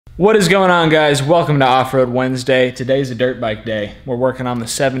What is going on, guys? Welcome to Off-Road Wednesday. Today's a dirt bike day. We're working on the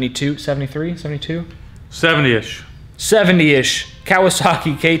 72, 73, 72? 70-ish. 70-ish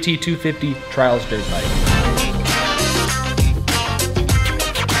Kawasaki KT250 Trials dirt bike.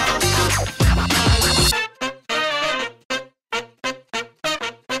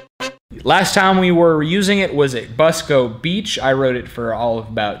 Last time we were using it was at Busco Beach. I rode it for all of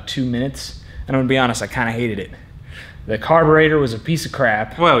about 2 minutes. And I'm gonna be honest, I kind of hated it. The carburetor was a piece of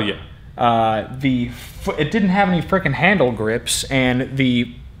crap. Well, yeah. It didn't have any freaking handle grips, and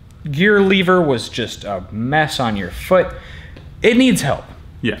the gear lever was just a mess on your foot. It needs help.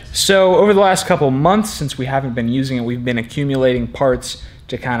 Yes. So over the last couple months, since we haven't been using it, we've been accumulating parts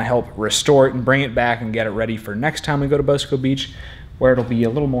to kind of help restore it and bring it back and get it ready for next time we go to Busco Beach, where it'll be a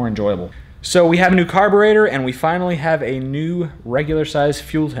little more enjoyable. So we have a new carburetor, and we finally have a new regular size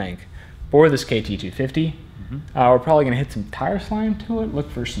fuel tank for this KT250. We're probably gonna hit some tire slime to it,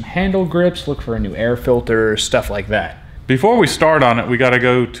 look for some handle grips, look for a new air filter, stuff like that. Before we start on it, we gotta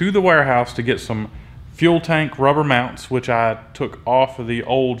go to the warehouse to get some fuel tank rubber mounts, which I took off of the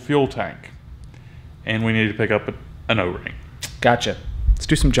old fuel tank. And we need to pick up an O-ring. Gotcha. Let's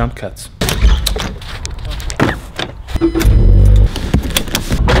do some jump cuts. There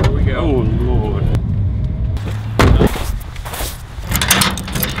we go. Oh, Lord.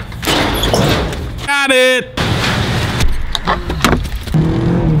 Got it!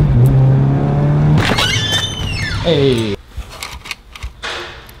 Hey.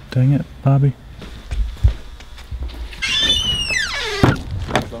 Dang it, Bobby.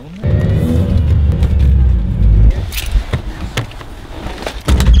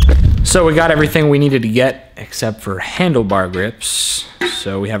 So we got everything we needed to get except for handlebar grips.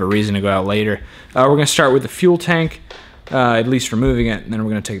 So we have a reason to go out later. We're gonna start with the fuel tank, at least removing it, and then we're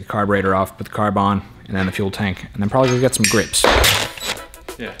gonna take the carburetor off, put the carb on, and then the fuel tank, and then probably go get some grips.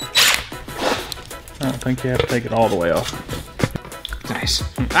 Yeah. I don't think you have to take it all the way off. Nice.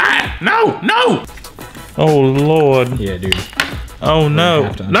 Ah! No! No! Oh, Lord. Yeah, dude. Oh,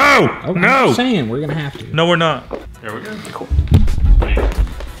 no. No! Oh, No! I'm just saying, we're gonna have to. No, we're not. There we go. Cool.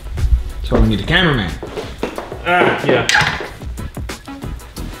 So we need a cameraman. Ah, yeah.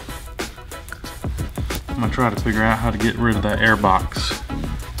 I'm gonna try to figure out how to get rid of that air box.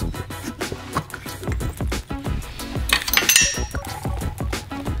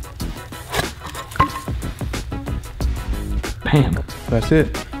 Bam. That's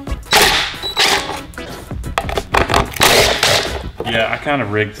it. Yeah, I kind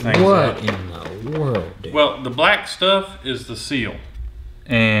of rigged things What up. in the world, dude? Well, the black stuff is the seal.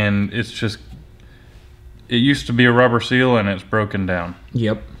 And it's just, it used to be a rubber seal and it's broken down.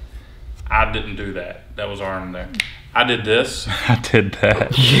 Yep. I didn't do that. That was Arnold there. I did this. I did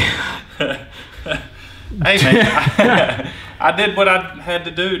that. Yeah. Hey man, I did what I had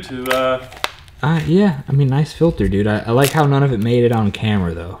to do to Yeah, I mean, nice filter, dude. I like how none of it made it on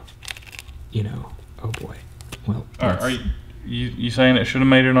camera, though. You know, oh boy. Well, Are you saying it should have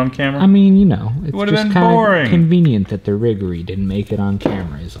made it on camera? I mean, you know, it's Would've just been kind boring. of convenient that the riggery didn't make it on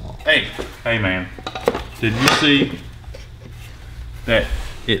camera is all. Hey man, did you see that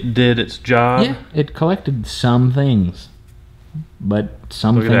it did its job? Yeah, it collected some things, but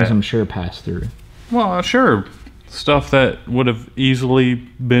some Look at things that. I'm sure passed through. Well, sure. Stuff that would have easily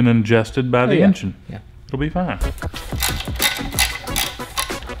been ingested by the yeah. engine. Yeah. It'll be fine.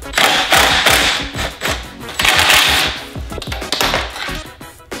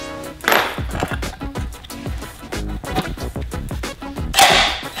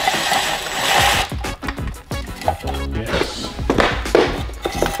 Yes.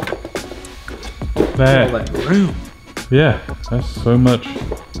 All that room. Yeah, that's so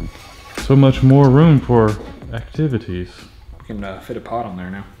much more room for activities. We can fit a pot on there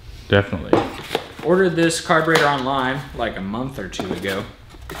now. Definitely. Ordered this carburetor online like a month or two ago.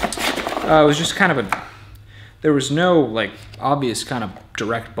 It was just kind of there was no like obvious kind of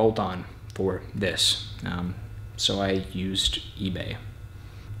direct bolt-on for this. So I used eBay.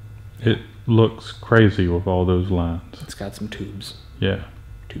 It looks crazy with all those lines. It's got some tubes. Yeah.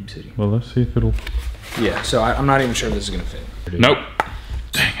 Tube City. Well, let's see if it'll... Yeah, so I'm not even sure if this is gonna fit. Nope.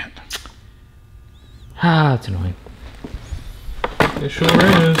 Dang it. Ah, that's annoying. It sure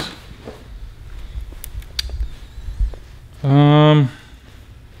is. Dang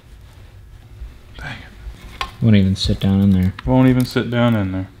it. Won't even sit down in there. Won't even sit down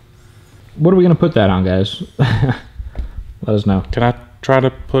in there. What are we gonna put that on, guys? Let us know. Can I try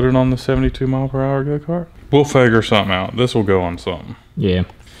to put it on the 72 mile per hour go-kart? We'll figure something out. This will go on something. Yeah.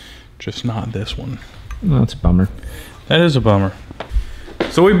 Just not this one. Well, that's a bummer. That is a bummer.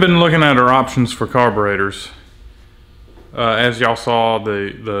 So we've been looking at our options for carburetors. As y'all saw,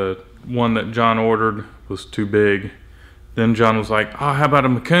 the one that John ordered was too big. Then John was like, oh, how about a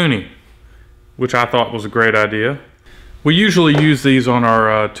Mikuni? Which I thought was a great idea. We usually use these on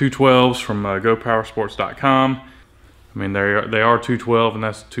our 212s from GoPowersports.com. I mean, they are 212 and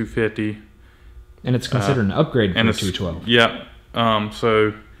that's 250. And it's considered an upgrade from 212. Yep.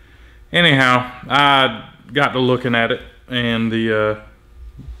 So anyhow, I got to looking at it, and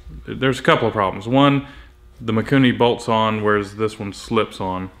there's a couple of problems. One, the Mikuni bolts on, whereas this one slips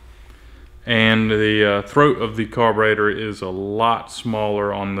on. And the throat of the carburetor is a lot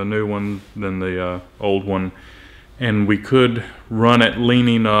smaller on the new one than the old one. And we could run it lean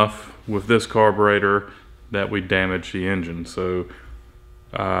enough with this carburetor that we damage the engine. So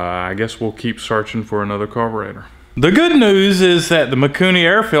I guess we'll keep searching for another carburetor. The good news is that the Mikuni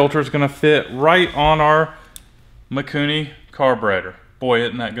air filter is going to fit right on our Mikuni carburetor. Boy,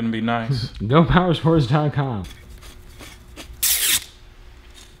 isn't that going to be nice. GoPowersports.com.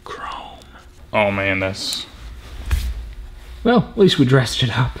 Chrome. Oh man, that's... Well, at least we dressed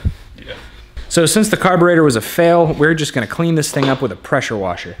it up. Yeah. So since the carburetor was a fail, we're just going to clean this thing up with a pressure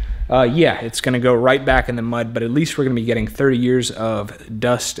washer. Yeah, it's going to go right back in the mud, but at least we're going to be getting 30 years of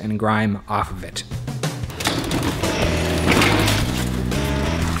dust and grime off of it.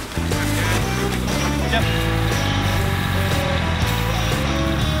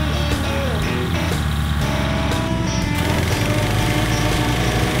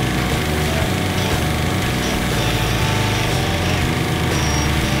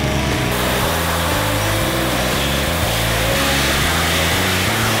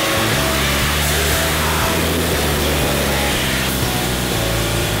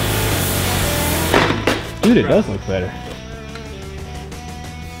 Dude, it does look better.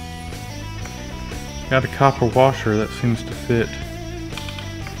 Got a copper washer that seems to fit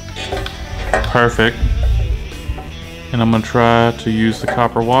perfect. And I'm gonna try to use the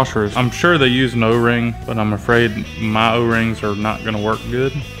copper washers. I'm sure they use an O-ring, but I'm afraid my O-rings are not gonna work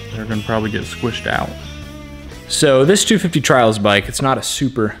good. They're gonna probably get squished out. So this 250 Trials bike, it's not a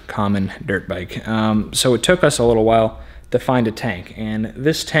super common dirt bike. So it took us a little while to find a tank. And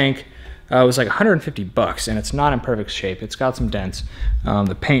this tank was like 150 bucks, and it's not in perfect shape. It's got some dents.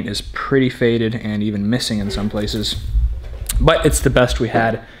 The paint is pretty faded and even missing in some places. But it's the best we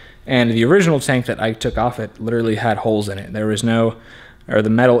had. And the original tank that I took off it literally had holes in it. There was no, or the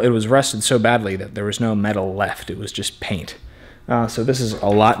metal, it was rusted so badly that there was no metal left. It was just paint. So this is a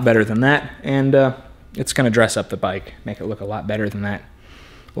lot better than that, and it's gonna dress up the bike, make it look a lot better than that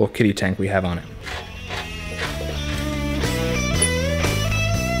little kitty tank we have on it.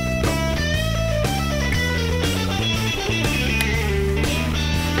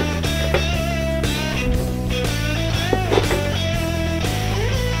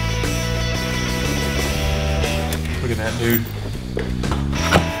 Look at that, dude.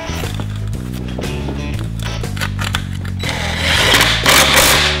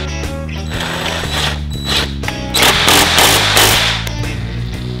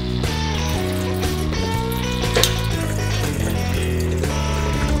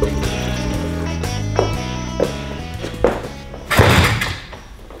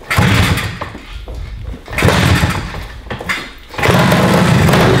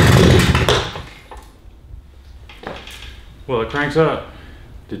 Well, it cranks up.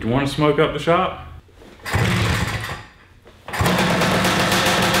 Did you want to smoke up the shop?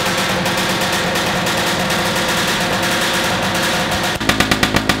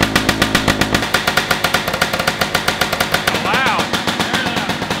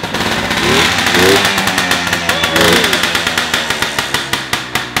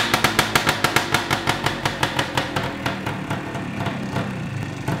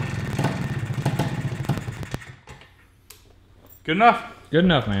 Good enough. Good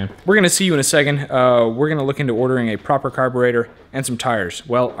enough, man. We're gonna see you in a second. We're gonna look into ordering a proper carburetor and some tires.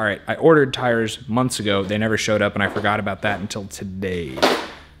 Well, all right, I ordered tires months ago. They never showed up, and I forgot about that until today.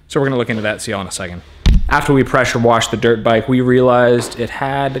 So we're gonna look into that, see y'all in a second. After we pressure washed the dirt bike, we realized it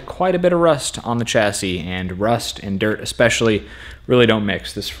had quite a bit of rust on the chassis, and rust and dirt especially really don't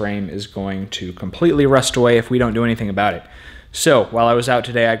mix. This frame is going to completely rust away if we don't do anything about it. So, while I was out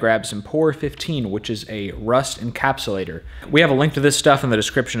today, I grabbed some POR 15, which is a rust encapsulator. We have a link to this stuff in the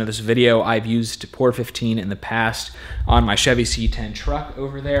description of this video. I've used POR 15 in the past on my Chevy C10 truck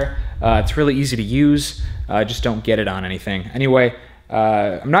over there. It's really easy to use, just don't get it on anything. Anyway,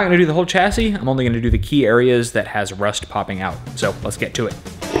 I'm not gonna do the whole chassis. I'm only gonna do the key areas that has rust popping out. So, let's get to it.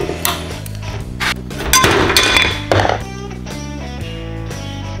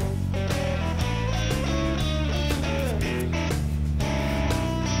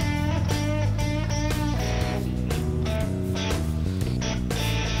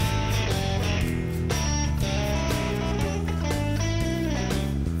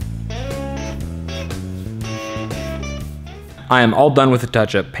 I am all done with the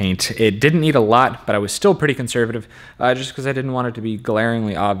touch-up paint. It didn't need a lot, but I was still pretty conservative, just because I didn't want it to be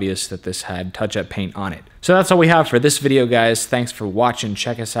glaringly obvious that this had touch-up paint on it. So that's all we have for this video, guys. Thanks for watching.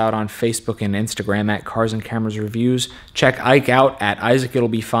 Check us out on Facebook and Instagram at Cars and Cameras Reviews. Check Ike out at Isaac It'll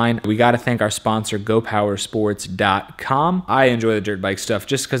Be Fine. We got to thank our sponsor, GoPowerSports.com. I enjoy the dirt bike stuff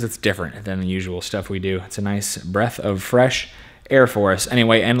just because it's different than the usual stuff we do. It's a nice breath of fresh air for us.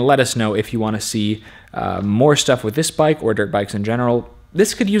 Anyway, and let us know if you want to see more stuff with this bike or dirt bikes in general.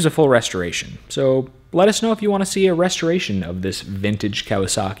 This could use a full restoration, so let us know if you want to see a restoration of this vintage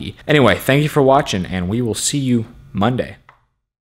Kawasaki. Anyway, thank you for watching, and we will see you Monday.